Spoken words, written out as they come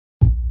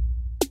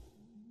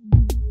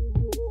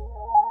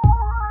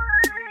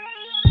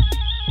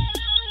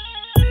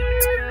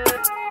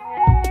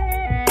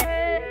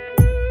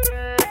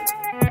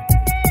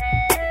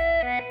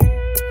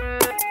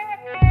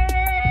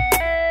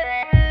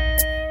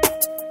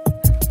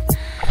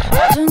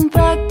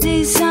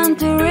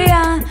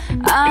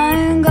I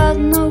ain't got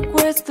no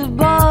crystal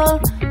ball.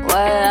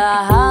 Well,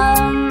 I have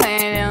 $1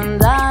 million,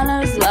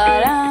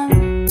 but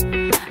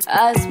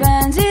I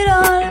spend it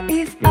all.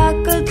 If I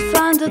could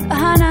find a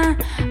Hannah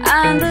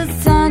and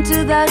understand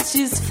too that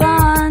she's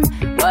fun,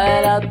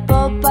 well, I'd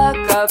pop back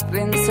up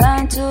in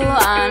Santo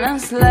and I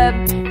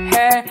slept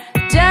her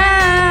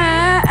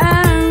down.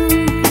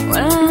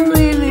 Well, I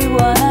really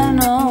wanna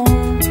know,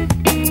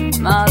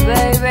 my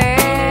baby,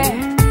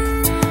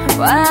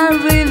 what I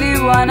really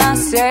wanna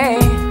say,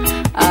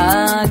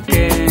 I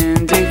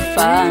can't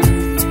define.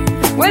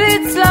 Well,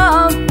 it's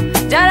love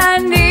that I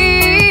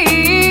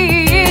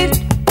need.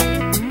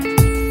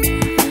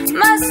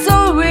 My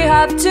soul we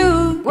have to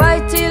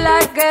wait till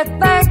I get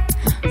back.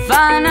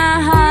 Find a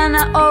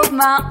Hannah of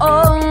my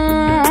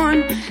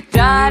own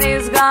that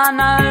is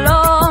gonna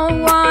love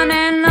one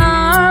and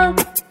all.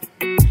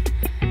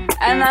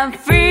 And I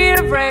feel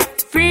break,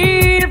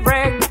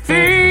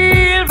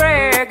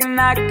 and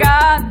I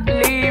can't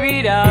leave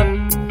it up.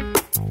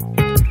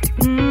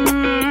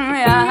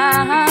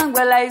 Yeah.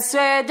 Well, I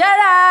swear that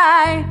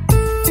I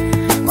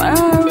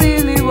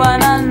really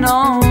wanna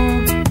know,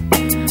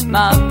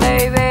 my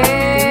baby,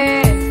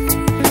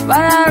 what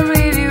I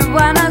really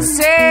wanna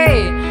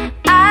say.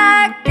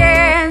 I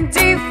can't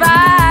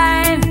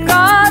define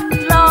God's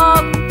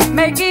love,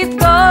 make it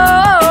go.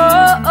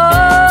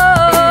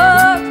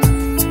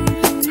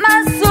 My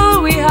soul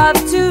we have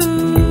to.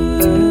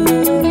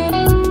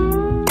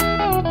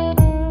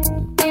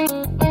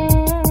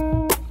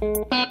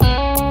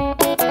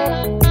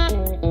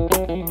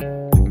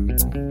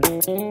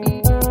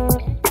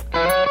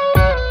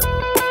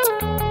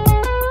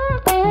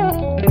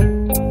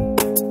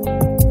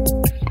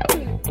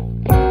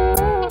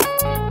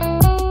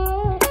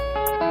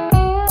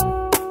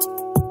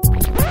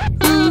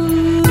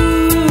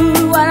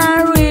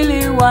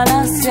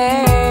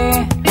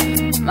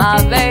 My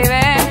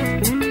baby,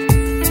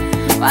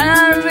 what I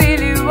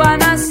really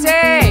wanna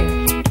say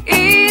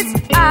is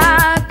I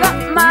got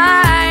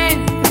mine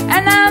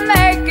and I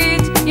make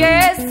it.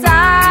 Yes,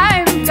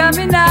 I'm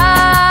coming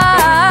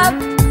up.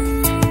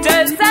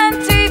 Tell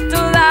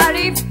Santito that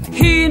if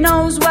he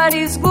knows what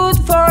is good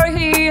for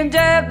him,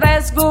 the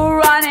best go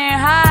running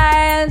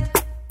hide.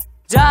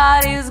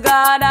 Daddy's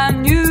got a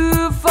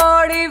new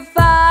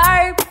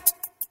 45,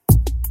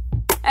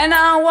 and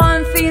I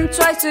one thing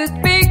twice to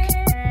speak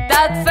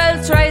that fell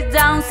straight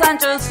down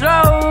Sancho's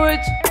throat.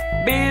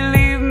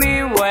 Believe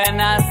me when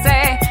I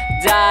say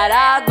that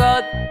I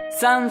got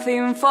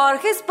something for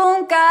his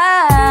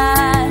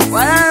punkas.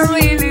 What I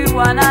really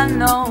wanna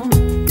know,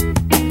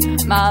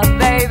 my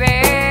baby,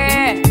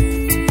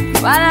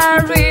 what I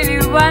really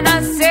wanna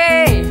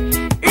say.